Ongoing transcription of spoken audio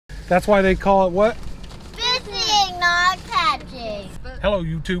That's why they call it what? Fishing, not catching. Hello,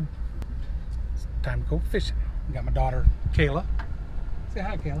 YouTube. It's time to go fishing. I got my daughter, Kayla. Say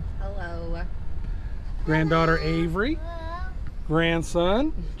hi, Kayla. Hello. Granddaughter, Avery.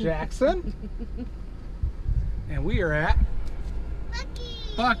 Grandson, Jackson. And we are at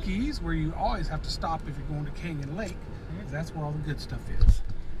Buc-ee's, where you always have to stop if you're going to Canyon Lake. Because that's where all the good stuff is.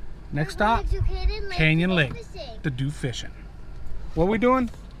 Next stop, Canyon Lake to do fishing. What are we doing?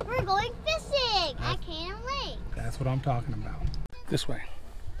 We're going fishing at Canyon Lake. That's what I'm talking about. This way.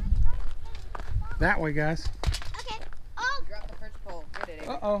 That way, guys. Okay. Oh. Drop the first pole. Get it.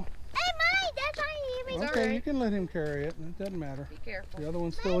 Uh-oh. Hey, mine. That's not even. Okay, right. you can let him carry it. It doesn't matter. Be careful. The other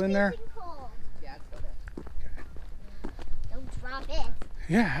one's still in there? Yeah, it's still there. Okay. Don't drop it.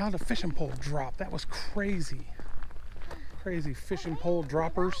 Yeah, how'd the fishing pole drop? That was crazy. Crazy fishing pole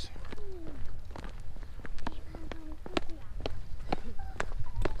droppers.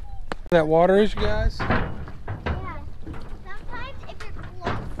 That water is, you guys? Yeah. Sometimes if you're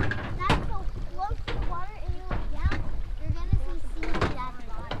close, not so close to the water and you look down, you're going to see seaweed at the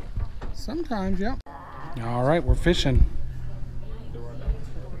bottom. Sometimes, yeah. All right, we're fishing.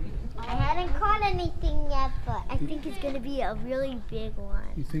 I haven't caught anything yet, but I think it's going to be a really big one.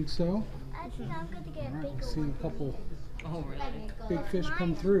 You think so? I think I'm going to get a All right, bigger we've seen a couple Oh, really? big fish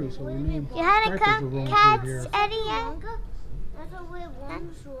come through, so we knew You haven't stripers were rolling catch through here. any yet? That's a way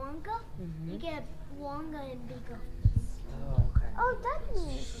longer. You get longer and bigger. Oh, okay. Oh, that's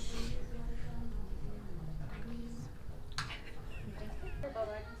neat.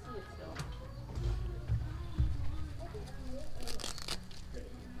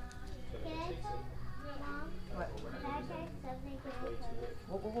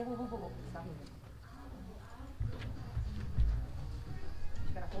 Whoa, whoa, whoa, whoa, whoa, whoa. Stop moving.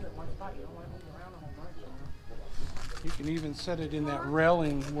 You gotta hold it in one spot. You don't want to move around the whole bunch. You can even set it in that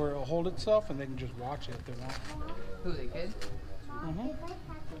railing where it'll hold itself, and they can just watch it if they want. Who, the kids?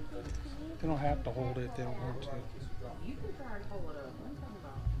 They don't have to hold it if they don't want to. You can try to pull it up.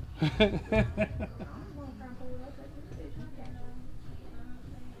 What are you talking about? I'm going to try and pull it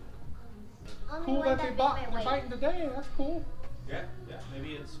up. Cool that they're biting today. That's cool. Yeah,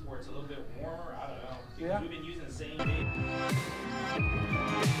 maybe it's where it's a little bit warmer. I don't know. Yeah. We've been using the same bait.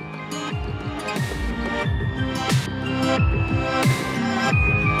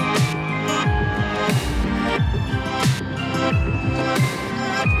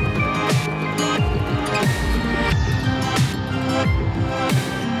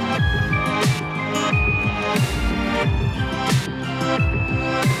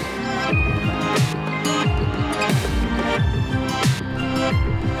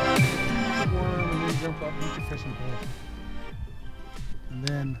 Jump up, eat your fishing pole, and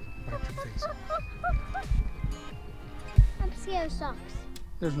then bite your face off. I'm scared of sharks.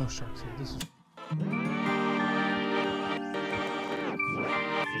 There's no sharks here. This is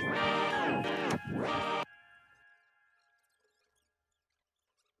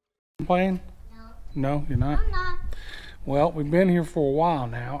playing? No, you're not? I'm not. Well, we've been here for a while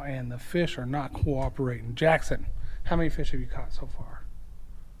now, and the fish are not cooperating. Jackson, how many fish have you caught so far?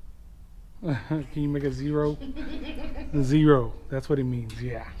 Can you make a zero? Zero. That's what he means.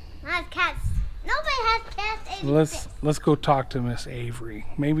 Yeah. Not cats. Nobody has cats. Any fish. Let's go talk to Miss Avery.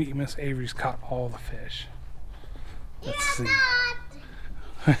 Maybe Miss Avery's caught all the fish. Let's see.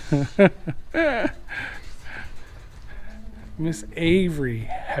 Not. Miss Avery,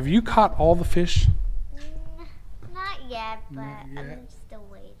 have you caught all the fish? Not yet, but Not yet. I'm still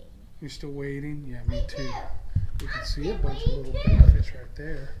waiting. You're still waiting? Yeah, me too. You can see a I'm bunch of little waiting baby fish right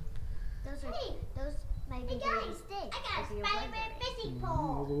there. Those might be baby sticks. I got a Spider-Man fishing Those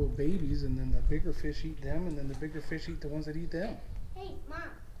pole. little babies, and then the bigger fish eat them, and then the bigger fish eat the ones that eat them. Hey, Mom.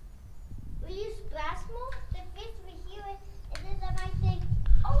 Will you splash more? The fish will hear it, and then they might think,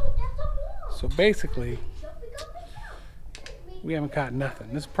 oh, that's a horn. So basically, we haven't caught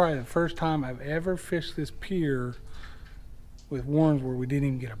nothing. This is probably the first time I've ever fished this pier with worms where we didn't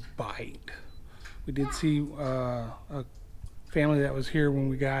even get a bite. We did see a family that was here when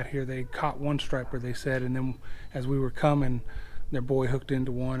we got here. They caught one striper, they said, and then as we were coming, their boy hooked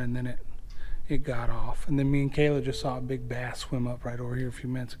into one, and then it got off. And then me and Kayla just saw a big bass swim up right over here a few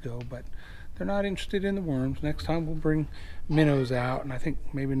minutes ago, but they're not interested in the worms. Next time we'll bring minnows out, and I think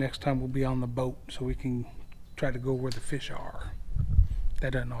maybe next time we'll be on the boat so we can try to go where the fish are.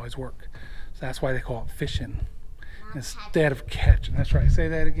 That doesn't always work. So that's why they call it fishing instead of catching. That's right. Say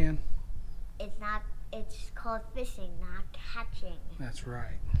that again. It's called fishing, not catching. That's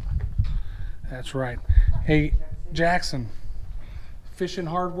right. That's right. Hey, Jackson, fishing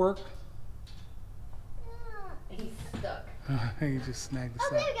hard work? He's stuck. You just snagged this Oh,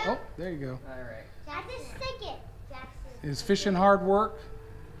 there you up. go. Oh, there you go. All right. I just stick it. Jackson. Is fishing hard work?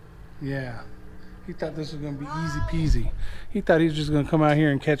 Yeah. He thought this was going to be easy peasy. He thought he was just going to come out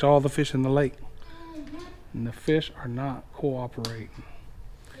here and catch all the fish in the lake. And the fish are not cooperating.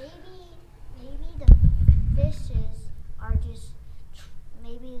 Maybe the fishes are just,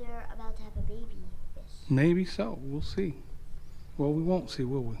 maybe they're about to have a baby fish. Maybe so. We'll see. Well, we won't see,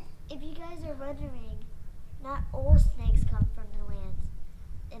 will we? If you guys are wondering, not all snakes come from the land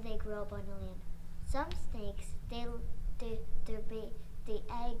and they grow up on the land. Some snakes, the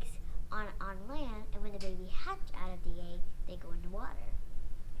eggs on land, and when the baby hatch out of the egg, they go in the water.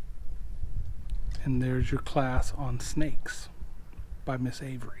 And there's your class on snakes by Miss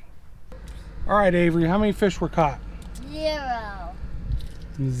Avery. All right, Avery, how many fish were caught? 0.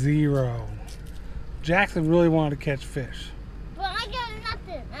 0. Jackson really wanted to catch fish. But I got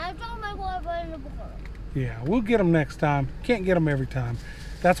nothing. I throw my water in the water. Yeah, we'll get them next time. Can't get them every time.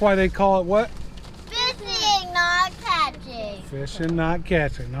 That's why they call it what? Fishing, not catching. Fishing, not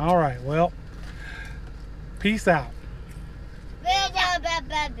catching. All right, well, peace out.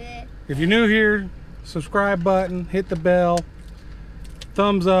 If you're new here, subscribe button, hit the bell,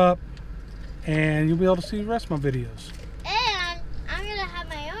 thumbs up, and you'll be able to see the rest of my videos. And I'm going to have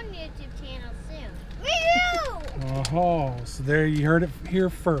my own YouTube channel soon. Oh, so there you heard it here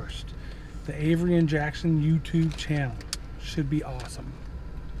first. The Avery and Jackson YouTube channel should be awesome.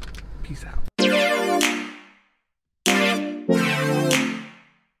 Peace out.